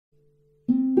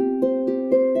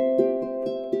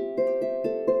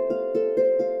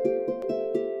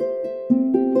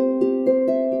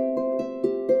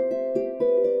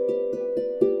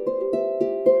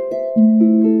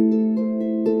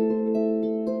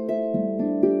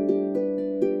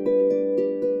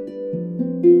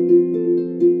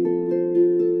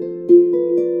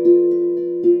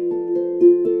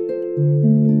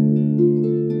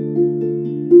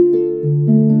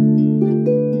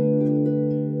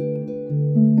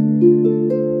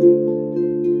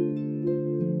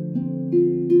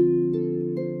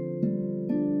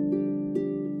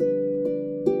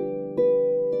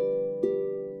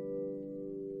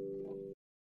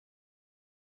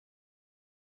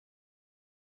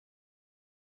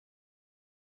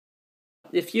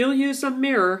if you'll use a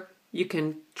mirror, you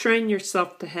can train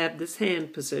yourself to have this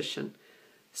hand position.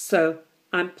 So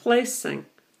I'm placing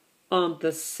on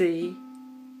the C,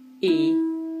 E,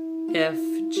 F,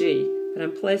 G, but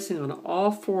I'm placing on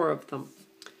all four of them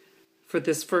for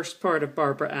this first part of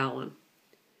Barbara Allen.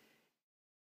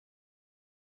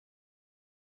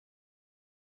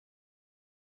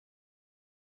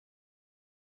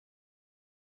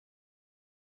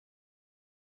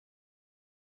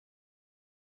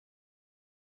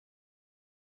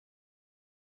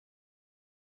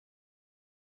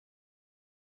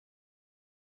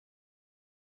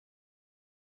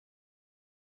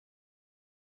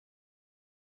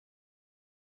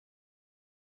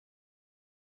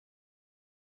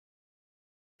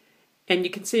 And you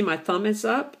can see my thumb is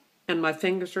up and my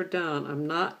fingers are down. I'm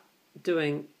not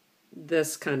doing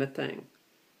this kind of thing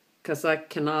because I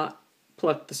cannot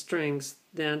pluck the strings.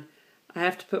 Then I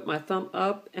have to put my thumb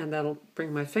up and that'll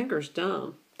bring my fingers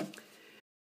down.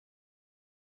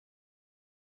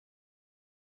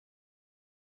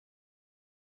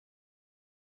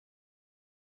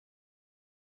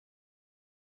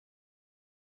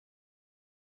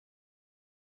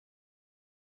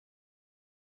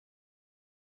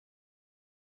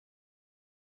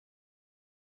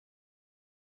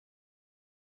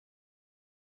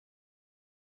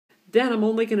 Then I'm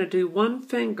only going to do one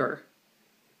finger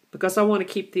because I want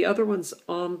to keep the other ones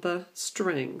on the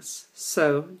strings.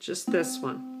 So just this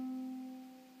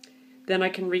one. Then I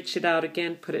can reach it out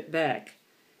again, put it back.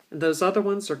 And those other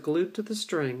ones are glued to the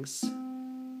strings.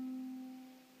 And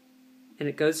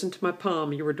it goes into my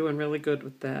palm. You were doing really good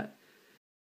with that.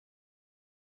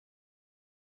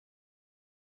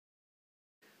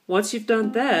 Once you've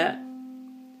done that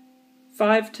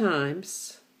 5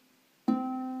 times,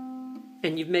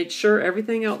 and you've made sure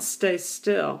everything else stays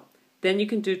still, then you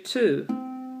can do 2.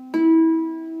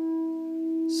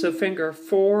 So finger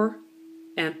 4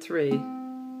 and 3.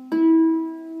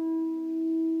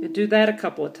 And do that a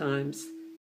couple of times.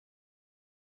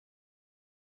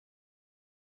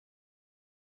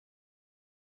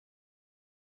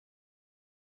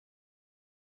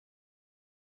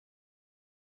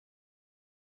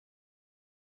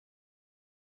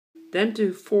 Then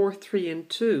do 4, 3, and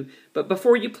 2. But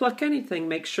before you pluck anything,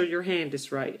 make sure your hand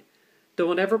is right.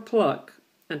 Don't ever pluck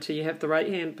until you have the right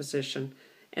hand position.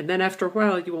 And then after a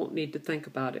while, you won't need to think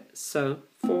about it. So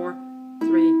 4, 3,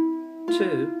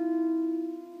 2.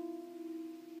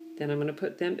 Then I'm going to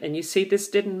put them, and you see this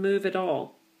didn't move at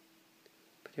all.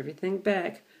 Put everything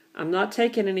back. I'm not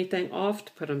taking anything off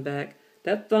to put them back.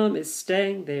 That thumb is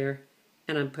staying there,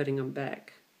 and I'm putting them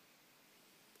back.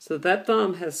 So that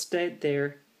thumb has stayed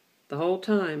there the whole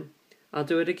time. I'll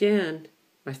do it again.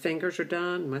 My fingers are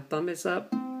down, my thumb is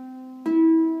up.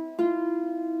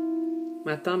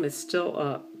 My thumb is still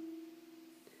up.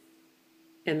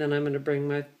 And then I'm going to bring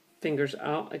my fingers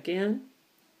out again.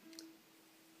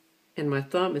 And my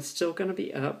thumb is still going to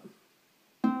be up.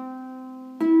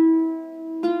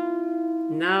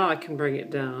 Now I can bring it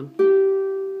down.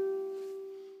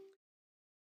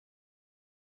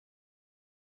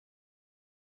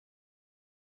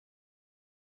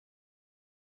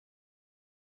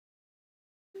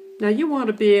 Now you want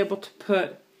to be able to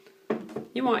put,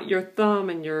 you want your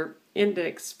thumb and your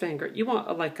index finger, you want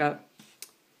like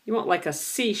a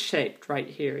C shaped right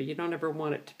here. You don't ever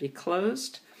want it to be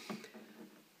closed.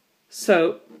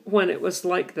 So when it was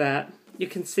like that, you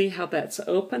can see how that's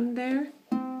open there.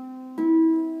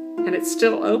 And it's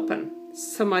still open.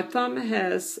 So my thumb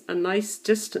has a nice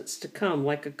distance to come,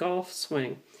 like a golf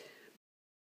swing.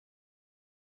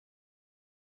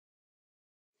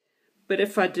 But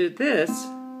if I do this,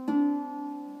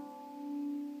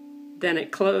 then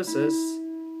it closes,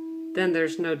 then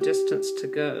there's no distance to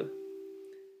go.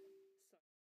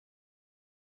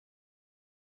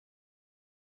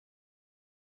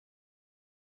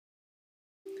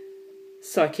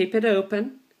 So I keep it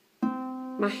open.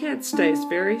 My hand stays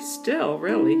very still,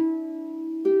 really.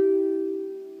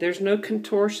 There's no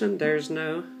contortion,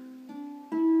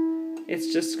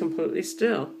 it's just completely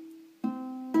still.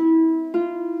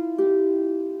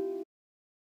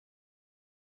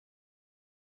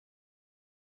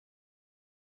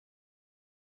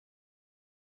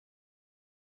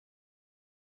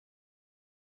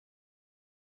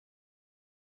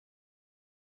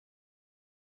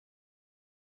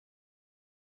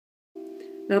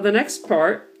 Now the next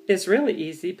part is really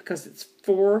easy because it's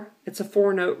a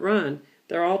 4-note run.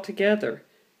 They're all together.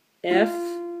 F,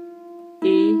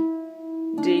 E,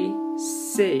 D,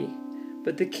 C.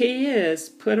 But the key is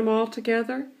put them all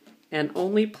together and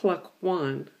only pluck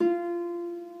one.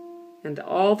 And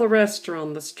all the rest are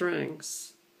on the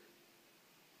strings.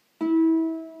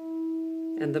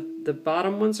 and the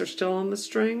bottom ones are still on the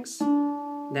strings.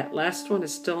 That last one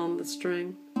is still on the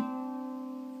string.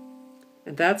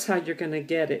 And that's how you're going to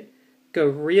get it. Go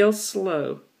real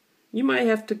slow. You might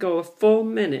have to go a full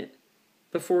minute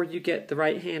before you get the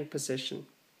right hand position,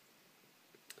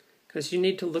 because you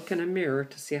need to look in a mirror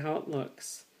to see how it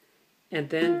looks. And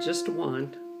then just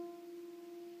one,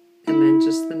 and then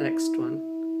just the next one.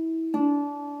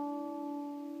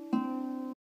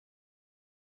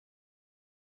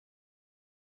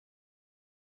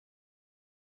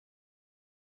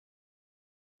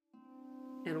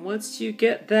 And once you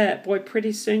get that, boy,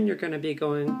 pretty soon you're going to be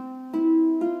going.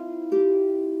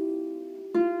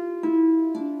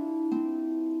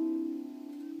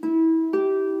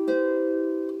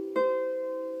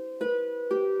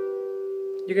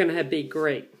 You're going to be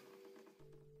great.